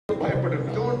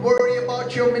Don't worry about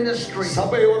your ministry.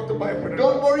 സഭയെ ഓർത്ത് ഭയപ്പെടരുത്.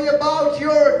 Don't worry about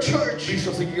your church.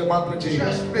 വിശ്വസിക്കുക മാത്രം ചെയ്യുക.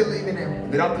 Just believe in Him.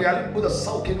 രാത്രി അത്ഭുത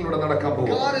സൗഖ്യങ്ങളോടെ നടക്കാൻ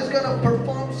പോകും. God is going to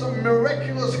perform some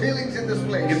miraculous healings in this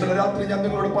place. ഇന്നലെ രാത്രി ഞാൻ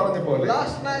നിങ്ങളോട് പറഞ്ഞ പോലെ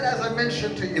Last night, as I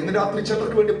mentioned to you, ഇന്ന് രാത്രി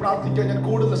ചിലർക്ക് വേണ്ടി പ്രാർത്ഥിക്കാൻ ഞാൻ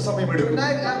കൂടുതൽ സമയം എടുക്കും.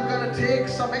 tonight I'm going to take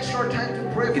some extra time to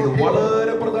pray ഇത് for people.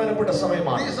 വളരെ പ്രധാനപ്പെട്ട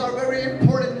സമയമാണ്. These are very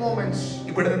important moments.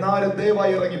 ഇവിടെ നിന്ന് ആരും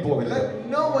ദയവായി ഇറങ്ങി പോകരുത്. Let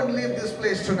no one leave this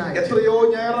place tonight. എത്രയോ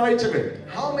ഞായറാഴ്ചകൾ,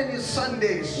 How many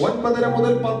Sundays? 9:30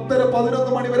 മുതൽ 10:30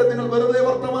 11 മണി വരെ നിങ്ങൾ വെറുതെ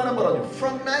വർത്തമാനം പറഞ്ഞു.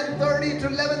 From 9:30 to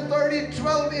 11:30,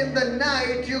 12 in the night,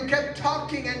 you kept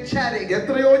talking and chatting.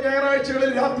 എത്രയോ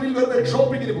ഞായറാഴ്ചകളിൽ രാത്രിയിൽ വെറുതെ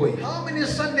ഷോപ്പിങ്ങിന് പോയി. How many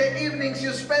Sunday evenings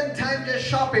you spend time just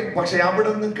shopping? പക്ഷേ അവിടെ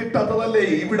നിന്ന് കിട്ടാത്തതല്ലേ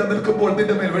ഇവിടെ നിൽക്കുമ്പോൾ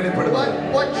നിന്റെ മേൽ വെളിപ്പെടുന്നത്.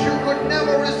 But what you could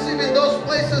never receive in those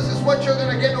places is what you're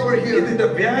going to get over here. ഇതിന്റെ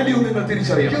വാല്യൂ നിങ്ങൾ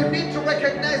തിരിച്ചറിയണം. You need to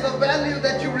recognize the value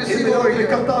that you receive over here.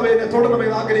 കർത്താവേ എന്നെ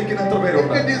തൊടണമെന്ന് ആഗ്രഹിക്കുന്ന എത്ര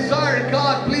പേരുണ്ട്? If you desire,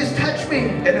 God, please touch me.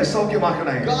 എന്നെ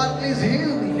സൗഖ്യമാക്കണേ. God, please heal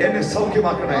me. എന്നെ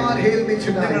സൗഖ്യമാക്കണേ. God, heal me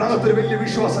tonight. നിങ്ങളകത്തൊരു വലിയ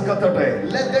വിശ്വാസം കത്തട്ടെ.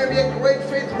 Let there be a great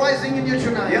faith rising in you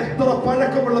tonight. എത്ര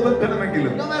പഴക്കമുള്ള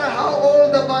ബന്ധനമെങ്കിലും No matter how old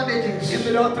the bondage is,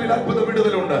 ഇന്ന് രാത്രിയിൽ അത്ഭുത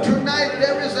വിടുതലുണ്ട്. tonight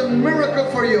there is a miracle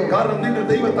for you. കാരണം നിങ്ങൾ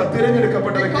ദൈവത്താൽ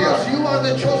തിരഞ്ഞെടുക്കപ്പെട്ട വ്യക്തിയാണ്. Because you are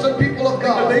the chosen people of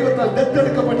നിങ്ങൾ God. ദൈവത്താൽ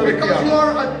ദത്തെടുക്കപ്പെട്ട Because വ്യക്തിയാണ്. you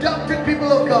are adopted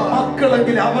people of God.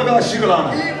 മക്കളെങ്കിൽ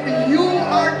അവകാശികളാണ്. If you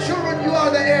are children, you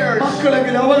are the heirs.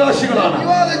 മക്കളെങ്കിൽ അവകാശികളാണ്.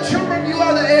 You are the children, you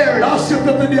are the heirs.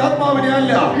 ദാസ്യത്വത്തിന്റെ ആത്മാവിനെ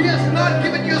അല്ല. He has not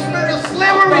given you a spirit of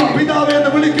slavery. പിതാവേ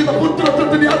എന്ന് വിളിക്കുന്ന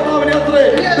പുത്രത്വത്തിന്റെ ആത്മാവിനെ അത്രേ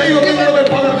He has ദൈവം നിങ്ങളെ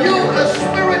given പകർന്നു. you a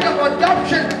spirit of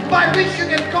adoption by which you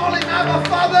can call him Abba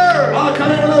Father. ആ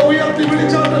കരങ്ങളെ ഉയർത്തി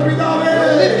വിളിച്ചാട്ട് പിതാവേ.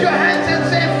 Lift your hands and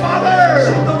say Father.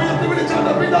 ശബ്ദം ഉയർത്തി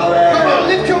വിളിച്ചാട്ട് പിതാവേ. Come on,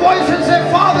 lift your voice and say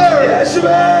Father.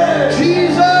 യേശുവേ.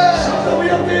 Jesus. ശബ്ദം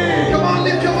ഉയർത്തി. Come on,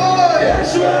 lift your voice.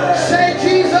 യേശുവേ. Say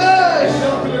Jesus.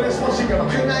 ദൈവത്തിനെ സ്പർശിക്കണം.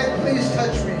 Tonight, please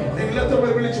touch me. നിങ്ങൾ എത്ര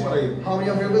പേർ വിളിച്ചു പറയും? How many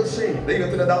of you will say,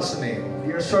 ദൈവത്തിന്റെ ദാസനെ,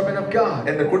 dear servant of God,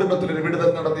 എന്റെ കുടുംബത്തിൽ ഒരു വിടുതൽ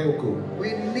നടന്നേ നോക്കൂ.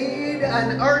 we need an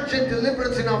urgent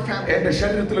deliverance in our family. എന്റെ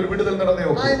ശരീരത്തിൽ ഒരു വിടുതൽ നടന്നേ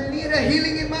നോക്കൂ. I need a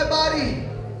healing in my body.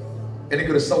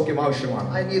 എനിക്കൊരു സൗഖ്യം ആവശ്യമാണ്.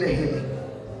 I need a healing.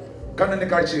 കണ്ണിന്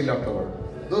കാഴ്ചയില്ലാത്തവർ,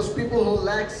 Those people who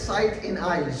lack sight in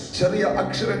eyes. ചെറിയ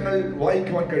അക്ഷരങ്ങൾ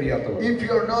വായിക്കുവാൻ കഴിയാത്തവർ, If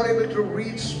you are not able to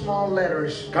read small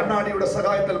letters. കണ്ണാടിയുടെ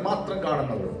സഹായത്താൽ മാത്രം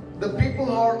കാണുന്നവർ, The people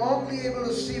who are only able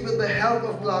to see with the help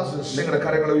of glasses. നിങ്ങളുടെ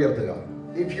കരങ്ങൾ ഉയർത്തുക.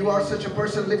 If you are such a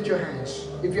person, lift your hands.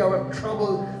 If you have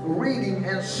trouble reading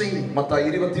and seeing. Mathai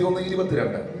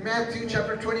 21:22. Matthew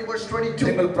chapter 20 verse 22.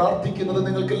 നിങ്ങൾ പ്രാർത്ഥിക്കുന്നത്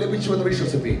നിങ്ങൾക്ക് ലഭിച്ചുവെന്ന്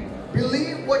വിശ്വസിപ്പീൻ.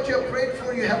 Believe what you have prayed for,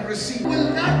 you have received. You will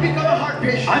not become a heart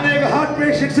patient. അനേക heart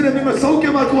പേഷ്യൻസിനെ നിങ്ങൾ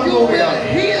സൗഖ്യമാക്കുവാൻ You will പോവുകയാണ്.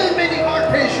 heal many heart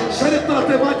patients.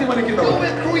 ചരിത്രത്തെ You മാറ്റിമറിക്കുന്നവർ,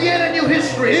 will create a new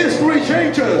history. history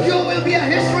changers, You will be a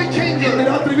history ഇന്ന് changer.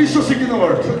 രാത്രി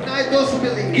വിശ്വസിക്കുന്നവർ Tonight, those who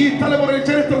believe, ഈ തലമുറയിൽ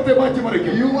ചരിത്രത്തെ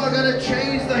മാറ്റിമറിക്കും. you are going to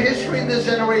change the history in this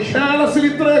generation. ഡാലസിൽ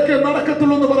ഇത്രയൊക്കെ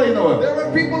നടക്കത്തുള്ളൂ എന്ന് പറയുന്നവർ, There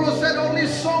were people who said only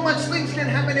so much things can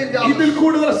happen in ഇതിൽ Dallas.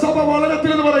 കൂടുതൽ സഭ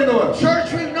വളരത്തില്ലെന്ന് പറയുന്നവർ, Church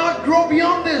will not grow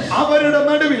beyond this. അവരുടെ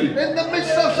നടുവിൽ In the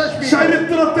midst of such people,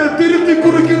 ചരിത്രത്തെ തിരുത്തി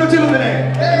കുറിക്കുന്ന ചിലതിനെ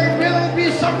there will be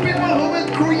some people who will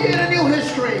create a new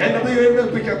history. എന്നെ ദൈവം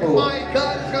എഴുന്നേൽപ്പിക്കാൻ പോകും. My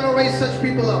God is going to raise such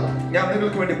people up. ഞാൻ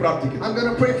നിങ്ങൾക്ക് വേണ്ടി പ്രാർത്ഥിക്കുന്നു. I'm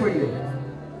going to pray for you.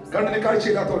 കണ്ണിന്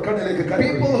കാഴ്ചയില്ലാത്തവർ കണ്ണിലേക്ക് കൈ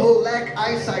People who lack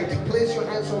eyesight, place your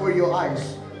hands over your eyes.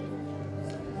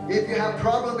 If you have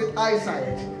problem with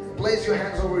eyesight, place your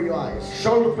hands over your eyes.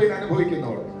 Shoulder pain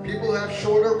അനുഭവിക്കുന്നവർ, People who have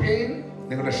shoulder pain,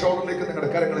 നിങ്ങളുടെ ഷോൾഡറിലേക്ക് നിങ്ങളുടെ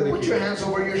കരങ്ങളെ put your hands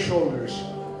over your shoulders.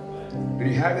 If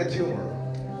you have a tumor,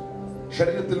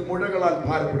 ശരീരത്തിൽ മുഴകളാൽ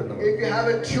ഭാരപ്പെടുന്നവർ, If you have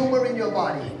a tumor in your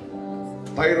body,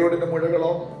 തൈറോയിഡിന്റെ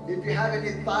മുഴകളോ if you have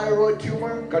any thyroid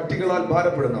tumor, കട്ടികളാൽ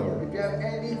ഭാരപ്പെടുന്നവർ, if you have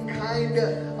any kind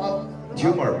of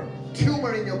tumor,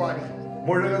 tumor in your body,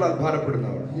 മുഴകളാൽ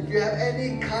ഭാരപ്പെടുന്നവർ, if you have any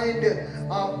kind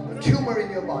of tumor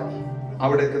in your body,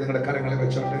 അവിടേക്ക് നിങ്ങളുടെ കരങ്ങളെ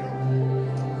വെച്ചോട്ടെ.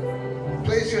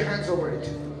 place your hands over it.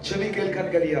 ചെവി കേൾക്കാൻ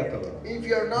കഴിയാത്തവർ, If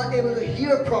you are not able to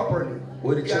hear properly,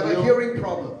 ഒരു you have a ചെവിയോ hearing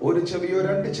problem. ഒരു ചെവിയോ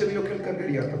രണ്ട് ചെവിയോ കേൾക്കാൻ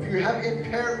കഴിയാത്തവർ, If you have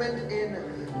impairment in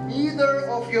either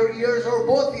of your ears or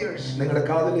both ears, നിങ്ങളുടെ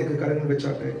കാതിലേക്ക് കരങ്ങൾ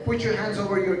വെച്ചാട്ടെ. put your hands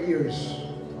over your ears.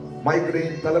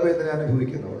 Migraine തലവേദന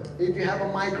അനുഭവിക്കുന്നവർ, If you have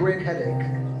a migraine headache,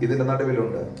 ഇതിന്റെ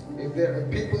നടുവിലുണ്ട്. if there are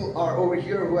people are over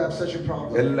here who have such a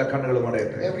problem, എല്ലാ കണ്ണുകളും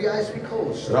അടയട്ടെ. every eye be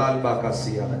closed.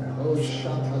 Oh,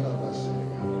 shatalabas.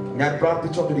 ഞാൻ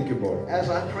പ്രാർത്ഥിച്ചുകൊണ്ടിരിക്കുമ്പോൾ As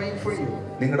I'm praying for you,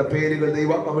 നിങ്ങളുടെ പേരുകൾ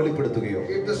ദൈവാത്മ വെളിപ്പെടുത്തുകയോ,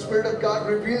 if the Spirit of God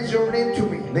reveals your name to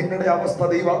me, നിങ്ങളുടെ അവസ്ഥ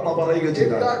ദൈവാത്മ പറയുകയോ if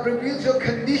ചെയ്താൽ God reveals your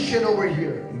condition over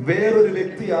here, വേറൊരു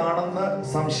വ്യക്തിയാണെന്ന്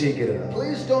സംശയിക്കരുത്.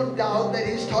 please don't doubt that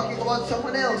He's talking about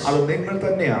someone else. അത് നിങ്ങൾ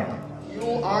തന്നെയാണ്. You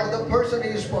are the person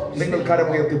He is spoken to. നിങ്ങൾ കരം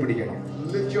ഉയർത്തി പിടിക്കണം.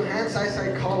 Lift your hands as I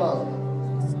call out.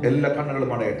 എല്ലാ കണ്ണുകളും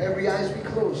അടയട്ടെ. Every eyes be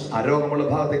closed. ആ രോഗമുള്ള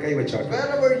ഭാഗത്തെ കൈവച്ചാട്ടെ.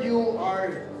 Wherever you are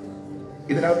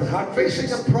ഇതിനകത്ത് ഹാർട്ട്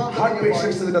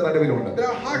പേഷ്യൻസ് ഇതിന്റെ നടുവിലുണ്ട്. There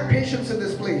are heart patients in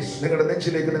this place. നിങ്ങളുടെ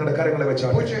നെഞ്ചിലേക്ക് നിങ്ങളുടെ കരങ്ങളെ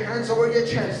വെച്ചാട്ടെ. Put your hands over your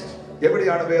chest.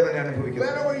 എവിടെയാണ് വേദന അനുഭവിക്കുന്നത്?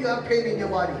 Wherever you have pain in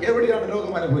your body. എവിടെയാണ്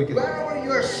രോഗം അനുഭവിക്കുന്നത്? Wherever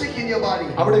you are sick in your body.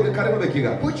 അവിടേക്ക് കരങ്ങൾ വെക്കുക.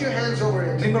 Put your hands over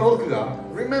it. നിങ്ങൾ ഓർക്കുക,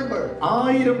 Remember,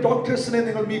 1000 ഡോക്ടേഴ്സിനെ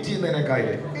നിങ്ങൾ meet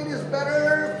ചെയ്യുന്നതിനേക്കാളും it is better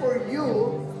for you.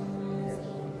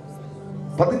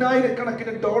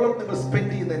 10,000 dollar നിങ്ങൾ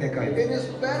spend ചെയ്യുന്നതിനേക്കാളും It is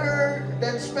better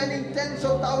than spending tens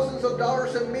of thousands of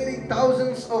dollars and meeting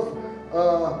thousands of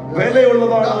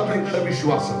വിലയുള്ളതാണ് നിങ്ങളുടെ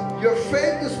വിശ്വാസം. Your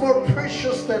faith is more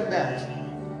precious than that.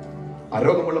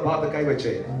 ആരോഗ്യമുള്ള ഭാഗത്ത്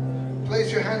കൈവച്ചേ. Place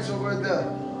your hands over the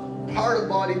part of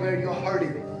body where you're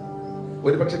hurting.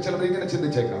 ഒരുപക്ഷെ ചിലർ ഇങ്ങനെ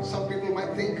ചിന്തിച്ചേക്കാം, Some people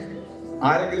might think,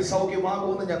 ആരെങ്കിലും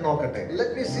സൗഖ്യമാകുമെന്ന് ഞാൻ നോക്കട്ടെ.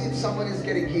 let me see if someone is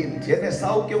getting healed. എന്നെ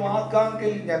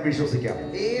സൗഖ്യമാക്കാമെങ്കിൽ ഞാൻ വിശ്വസിക്കാം.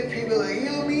 If he will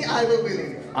heal me, I will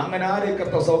believe. അങ്ങനെ ആരെയും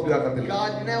കർത്താവ് സൗഖ്യമാക്കത്തില്ല.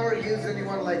 God never heals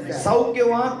anyone like that.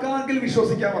 സൗഖ്യമാക്കാമെങ്കിൽ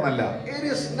വിശ്വസിക്കാമെന്നല്ല. It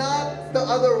is not the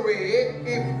other way.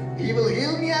 If he will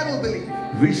heal me, I will believe.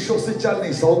 വിശ്വസിച്ചാൽ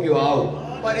നീ സൗഖ്യമാവും.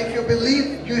 But if you believe,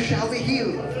 you shall be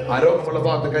healed. ആരോഗ്യമുള്ള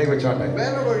ഭാഗത്ത് കൈവച്ചാട്ടെ.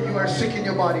 Wherever you are sick in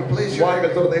your body, place your വായുകൾ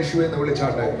തുറന്ന് യേശുവേ എന്ന്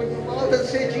വിളിച്ചാട്ടെ. open your mouth and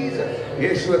say Jesus.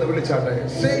 യേശുവേ എന്ന് വിളിച്ചാട്ടെ.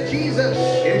 Say Jesus.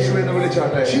 യേശുവേ എന്ന്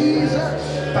വിളിച്ചാട്ടെ. Jesus.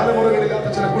 തലമുറകളില്ലാത്ത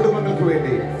ചില കുടുംബങ്ങൾക്ക്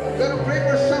വേണ്ടി I'm going to pray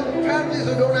for some families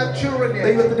who don't have children yet.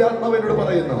 ദൈവത്തിന്റെ ആത്മാവ് എന്നോട്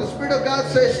പറയുന്നു, The Spirit of God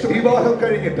says to me, വിവാഹം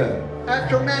കഴിഞ്ഞിട്ട്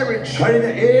after marriage, കഴിഞ്ഞ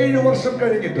 7 വർഷം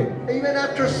കഴിഞ്ഞിട്ടും, even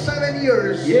after 7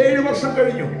 years, 7 വർഷം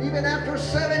കഴിഞ്ഞു, even after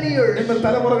 7 years, നിങ്ങൾ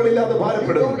തലമുറകളില്ലാതെ you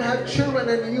ഭാരപ്പെടുന്നു. don't have children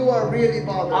and you are really ആ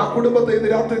bothered. കുടുംബത്തെ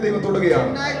ഇന്ന് രാത്രി ദൈവം തൊടുകയാണ്.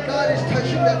 Tonight God is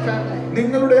touching that family.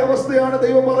 നിങ്ങളുടെ അവസ്ഥയാണ്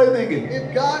ദൈവം പറയുന്നതെങ്കിൽ If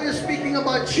God is speaking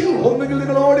about you, ഒന്നുകിൽ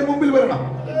നിങ്ങൾ ഓടി മുമ്പിൽ വരണം.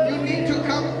 you need to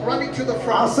come running to the ആ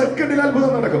front. സെക്കൻഡിൽ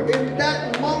അത്ഭുതം നടക്കും. In that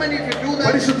moment, if you do that, you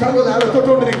പരിശുദ്ധാത്മാവ് will have നിങ്ങളെ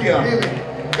തൊട്ടുകൊണ്ടിരിക്കുകയാണ്. healing.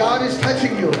 God is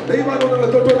touching you. ദൈവാത്മാവ് നിങ്ങളെ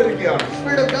തൊട്ടുകൊണ്ടിരിക്കുകയാണ്.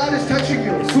 Spirit of God is touching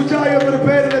you. സുജായ എന്നൊരു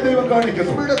പേരിനെ ദൈവം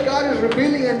കാണിക്കുന്നു. Spirit of God is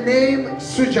revealing a name,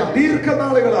 Suja.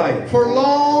 ദീർഘനാളുകളായി For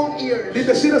long years,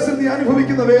 നിന്റെ ശിരസിൽ നീ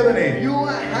അനുഭവിക്കുന്ന വേദനയെ you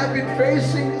have been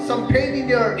facing some pain in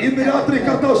your. ഇന്ന് രാത്രി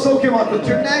കർത്താവ് സൗഖ്യമാക്കുന്നു.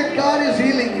 Tonight, God is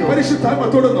healing you. പരിശുദ്ധാത്മ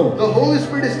തൊടുന്നു. The Holy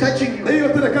Spirit is touching you.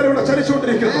 ദൈവത്തിന്റെ കരുണ The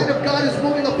ചലിച്ചുകൊണ്ടിരിക്കുന്നു. hand of God is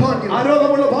moving upon you.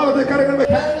 ആരോഗ്യമുള്ള ഭാഗത്തെ കരങ്ങൾ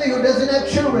Family who doesn't have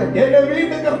children. എന്നെ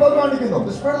വീണ്ടും കർത്താവ് കാണിക്കുന്നു.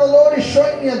 The Spirit of the Lord is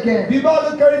showing me again.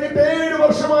 വിവാഹം കഴിഞ്ഞിട്ട് 7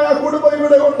 വർഷമായ ആ കുടുംബം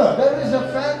ഇവിടെ ഉണ്ട്. There is a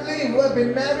family who have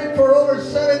been married for over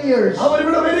 7 years.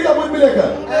 അവരിവിടെ വരിക മുൻപിലേക്ക്.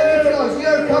 And if you are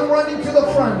here, come running to the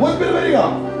front. മുൻപിൽ വരിക.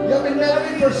 You have been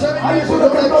married for 7 years. You അത്ഭുതം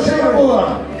don't കർത്താവ് have ചെയ്യാൻ children.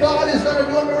 പോവുകയാണ്. God is going to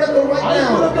do a miracle right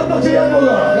അത്ഭുതം now. കർത്താവ് ചെയ്യാൻ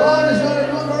പോവുകയാണ്. God is going to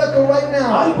do a miracle right now.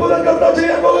 അത്ഭുതം കർത്താവ്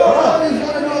ചെയ്യാൻ പോവുകയാണ്. God is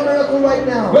going to do a miracle right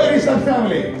now. Where is that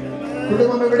family?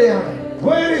 കുടുംബം എവിടെയാണ്?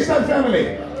 Where is that family?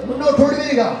 മുന്നോട്ടോടി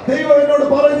വരിക. ദൈവം എന്നോട്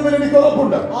പറയുന്നതിൽ എനിക്ക്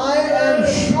ഉറപ്പുണ്ട്. I am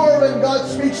sure when God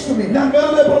speaks to me. ഞാൻ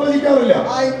വെറുതെ പ്രവചിക്കാറില്ല.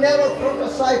 I never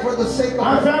prophesy for the sake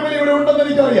ആ of it. ഫാമിലി ഇവിടെ ഉണ്ടെന്ന്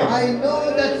എനിക്കറിയാം. I know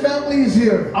that family is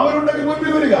here. അവരുണ്ടെങ്കിൽ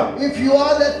മുൻപിൽ വരിക. If you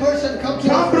are that person, come to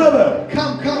Come, the brother.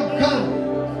 Come.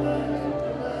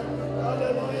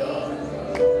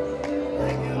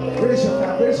 Where is your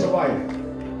family? Where is your wife?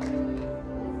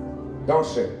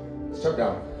 Downstairs. Step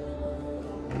down.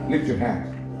 Lift your hand.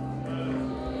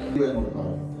 Spirit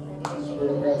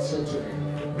of God said to me,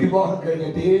 വിവാഹം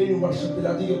കഴിഞ്ഞിട്ട് 7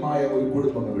 വർഷത്തിലധികമായ ഒരു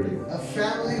കുടുംബം ഇവിടെയുണ്ട്. a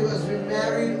family who has been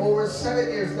married over 7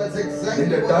 years. That's exactly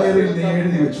നിന്റെ what ഡയറിയിൽ നീ God-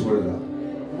 എഴുതി വെച്ചു കൊള്ളുക.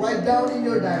 Write down in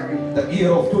your diary. The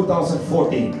year of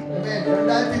 2014. Amen.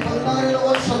 2014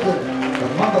 വർഷത്തിൽ The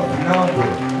month of November.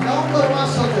 November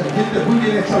മാസത്തിൽ നിന്റെ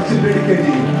കുഞ്ഞിനെ ചർച്ചിൽ ഡെഡിക്കേറ്റ്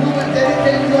ചെയ്യും. you will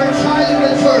dedicate your child in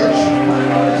the church.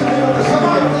 Come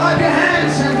on, clap your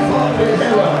hands and fall in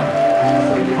heaven.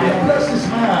 I bless this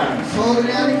man.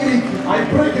 സഹോദരനെ അനുഗ്രഹിക്കൂ. I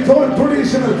break it all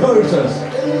traditional curses.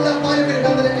 എല്ലാ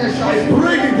പാരമ്പര്യബന്ധനങ്ങളെ I ശാസിക്കൂ.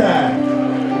 break it that.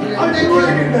 I Thank you.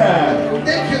 break it that.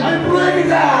 Thank you. I break it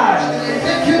that.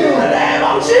 Thank you. In the name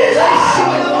of Jesus.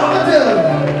 That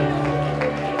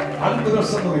അത്ഭുതം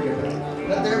സംഭവിക്കട്ടെ.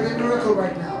 there be a miracle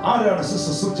right now. ആരാണ്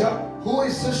sister Suja? Who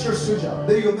is Sister Suja?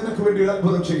 ദൈവം നിനക്ക് വേണ്ടി ഒരു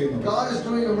അത്ഭുതം ചെയ്യുന്നു. God is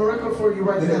doing a miracle for you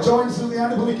right നിന്റെ now. ജോയിന്റ്സിൽ നീ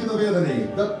അനുഭവിക്കുന്ന വേദനയും,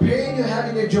 The pain you have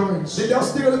in your joints, നിന്റെ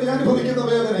അസ്ഥികളിൽ നീ അനുഭവിക്കുന്ന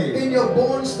വേദനയും, in your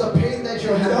bones, the pain that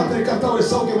you're രാത്രി having. കർത്താവ്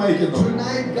സൗഖ്യമായിരിക്കുന്നു.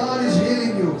 Tonight, God is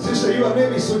healing you. Sister, your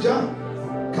name is Suja.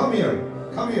 Come here.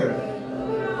 Come here.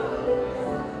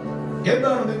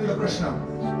 എന്താണ് നിങ്ങളുടെ പ്രശ്നം?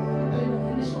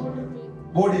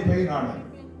 ബോഡി പെയിൻ ആണ്.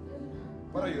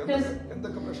 പറയൂ,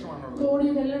 എന്തൊക്കെ പ്രശ്നമാണുള്ളത്?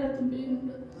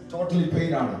 Totally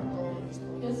pain ആണ്.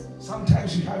 Sometimes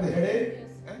you have the headache.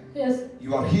 Yes.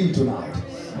 You are healed tonight.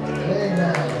 Amen.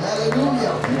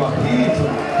 Hallelujah. You are healed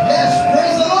tonight. Yes,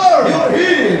 praise the Lord. You are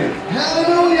healed.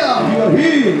 Hallelujah. You are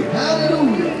healed.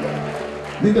 Hallelujah.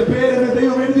 നിന്റെ പേരിനെ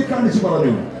ദൈവം എഴുതി കാണിച്ചു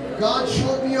പറഞ്ഞു. God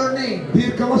showed me your name.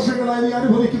 ദീർഘവർഷങ്ങളായി നീ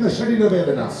അനുഭവിക്കുന്ന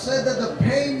ശരീരവേദന. Said that the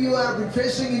pain you have been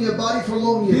facing in your body for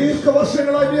long years.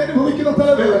 ദീർഘവർഷങ്ങളായി നീ അനുഭവിക്കുന്ന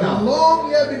തലവേദന. Long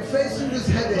you have been facing this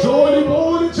headache. ജോലി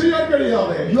പോലും ചെയ്യാൻ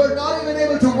കഴിയാതെ. You are not even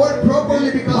able to work properly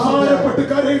because of that. ഭാരപ്പെട്ട്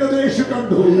കരയുന്നത് യേശു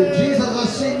കണ്ടു. Jesus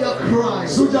has seen your cry.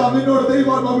 Suja നിന്നോട്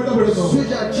ദൈവാത്മാവ് ഇടപെടുന്നു.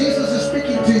 Suja, Jesus is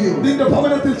speaking to you. നിന്റെ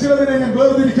ഭവനത്തിൽ ചിലതിനെ ഞാൻ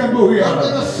വേർതിരിക്കാൻ പോവുകയാണ്. I'm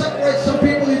going to separate some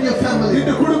people in your family.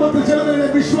 നിന്റെ കുടുംബത്തിൽ ചിലതിനെ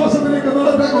വിശ്വാസത്തിലേക്ക്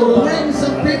നടത്താൻ പോകുന്നു. Bring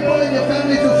some people in your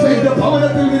family to faith. നിന്റെ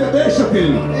ഭവനത്തിൽ നിന്റെ ദേശത്തിൽ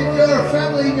In your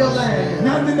family, in your land.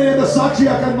 ഞാൻ നിന്നെ എന്റെ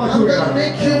സാക്ഷിയാക്കാൻ I'm going to മാറ്റുകയാണ്.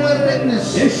 make you my witness.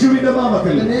 യേശുവിന്റെ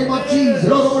നാമത്തിൽ In the name of Jesus.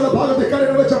 ലോകമുള്ള ഭാഗത്തെ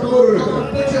കരങ്ങൾ വെച്ചിട്ട് ഓരോരുത്തരും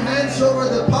Put your hands over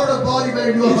the part of body where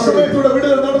you ഈ are hurting. സമയത്തൂടെ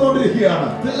വിടുതൽ നടന്നുകൊണ്ടിരിക്കുകയാണ്.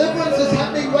 Deliverance is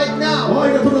happening right now.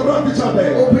 വായികൾ തുറന്ന് പ്രാർത്ഥിച്ചാട്ടെ.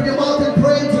 Open your mouth and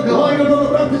pray to God. വായികൾ തുറന്ന്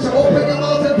പ്രാർത്ഥിച്ചാട്ടെ. Open your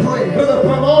mouth and pray. Brother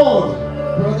Pramod,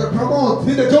 Brother Pramod,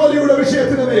 നിന്റെ ജോലിയുടെ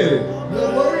വിഷയത്തിന് മേൽ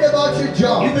you're worried about your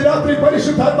job. ഇന്ന് രാത്രി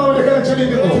പരിശുദ്ധാത്മാവിന്റെ കരം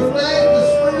ചലിക്കുന്നു. Tonight the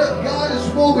Spirit of God is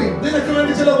moving. നിനക്ക്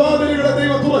വേണ്ടി ചില വാതിലുകളെ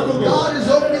ദൈവം തുറക്കുന്നു. God is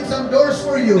opening some doors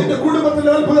for you. നിന്റെ കുടുംബത്തിൽ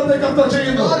അത്ഭുതത്തെ കർത്താവ്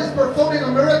ചെയ്യുന്നു. God is performing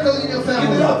a miracle in your ഇന്ന്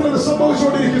family. രാത്രി അത്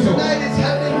സംഭവിച്ചുകൊണ്ടിരിക്കുന്നു. Tonight it's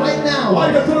happening right now.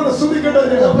 വായികൾ തുറന്ന് സ്തുതിക്കേണ്ട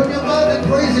ജനം Open your mouth and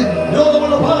praise Him.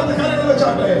 ലോകമുള്ള ഭാഗത്ത് കരങ്ങൾ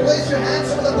വെച്ചാട്ടെ. Place your hands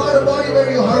over the part of body where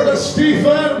you Brother hurt.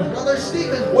 Stephen, Brother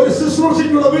Stephen, ഒരു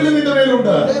ശുശ്രൂഷയ്ക്കുള്ള വിളി നിന്റെ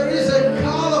മേലുണ്ട്. there is a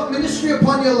call of ministry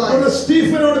upon your Brother life.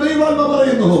 സ്റ്റീഫനോട് ദൈവാത്മാവ്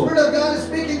പറയുന്നു. The Spirit of God is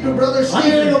speaking to Brother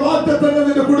Stephen. അനേക വാഗ്ദത്തങ്ങൾ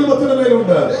നിന്റെ കുടുംബത്തിന്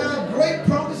മേലുണ്ട്. There are great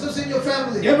promises in your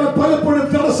family. എന്നാൽ പലപ്പോഴും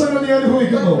തടസ്സങ്ങൾ നീ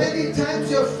അനുഭവിക്കുന്നു. But many times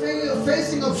you're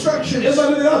facing obstructions. എന്നാൽ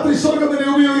ഇന്ന് രാത്രി സ്വർഗ്ഗം നിന്നെ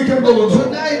ഉപയോഗിക്കാൻ പോകുന്നു.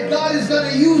 Tonight God is going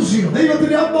to use you.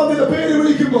 ദൈവത്തിന്റെ ആത്മാവിന്റെ പേര്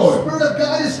വിളിക്കുമ്പോൾ The Spirit of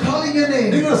God is calling your name.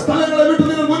 നിങ്ങളുടെ സ്ഥലങ്ങളെ വിട്ട്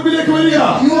നിങ്ങൾ മുൻപിലേക്ക് വരിക.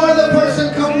 You are the person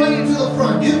come running to the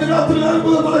front. ഇന്ന് രാത്രി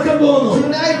അത്ഭുതം നടക്കാൻ പോകുന്നു.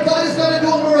 Tonight God is going to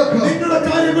do a miracle. നിങ്ങളുടെ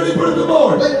കാര്യം വെളിപ്പെടുത്തുമ്പോൾ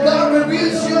When God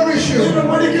reveals your issue, നിങ്ങൾ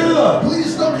മടിക്കരുത്.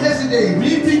 please don't hesitate.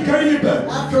 മീറ്റിംഗ് കഴിഞ്ഞിട്ട്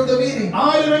After the meeting,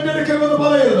 ആരും എന്റെ അടുക്കൽ വന്ന്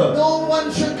പറയരുത്. no one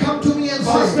should come to me and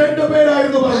pastor say, എന്റെ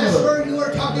പേരായിരുന്നു പറഞ്ഞത്. Pastor, you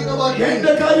are talking about me.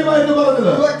 എന്റെ കാര്യമായിരുന്നു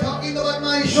പറഞ്ഞത്. You are talking about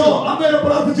my No, issue. അങ്ങനെ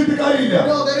പ്രാർത്ഥിച്ചിട്ട് കാര്യമില്ല.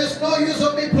 No, there is no use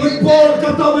of me praying. ഇപ്പോൾ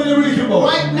കർത്താവിനെ വിളിക്കുമ്പോൾ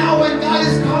Right now when God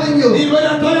is calling you, നീ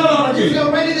വരാൻ തയ്യാറാണെങ്കിൽ if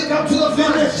you're ready to come to the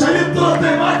നിന്റെ front,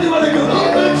 ചരിത്രത്തെ മാറ്റിമറിക്കുന്നു. He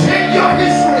will change your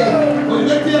history. ഒരു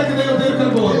വ്യക്തിയാക്കി ദൈവം തീർക്കാൻ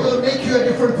He പോകുന്നു. will make you a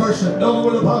different person.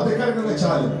 ലോകമുള്ള ഭാഗത്തെ കരങ്ങൾ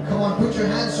വെച്ചാലും Come on, put your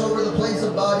hands over the place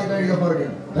of body where you're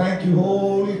hurting. Thank you,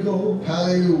 Holy Ghost.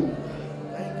 Hallelujah.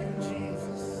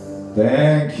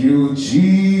 Thank you,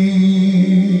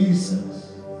 Jesus.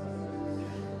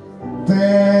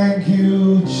 Thank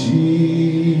you,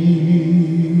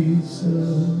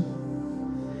 Jesus.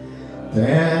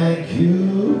 Thank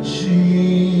you, Jesus.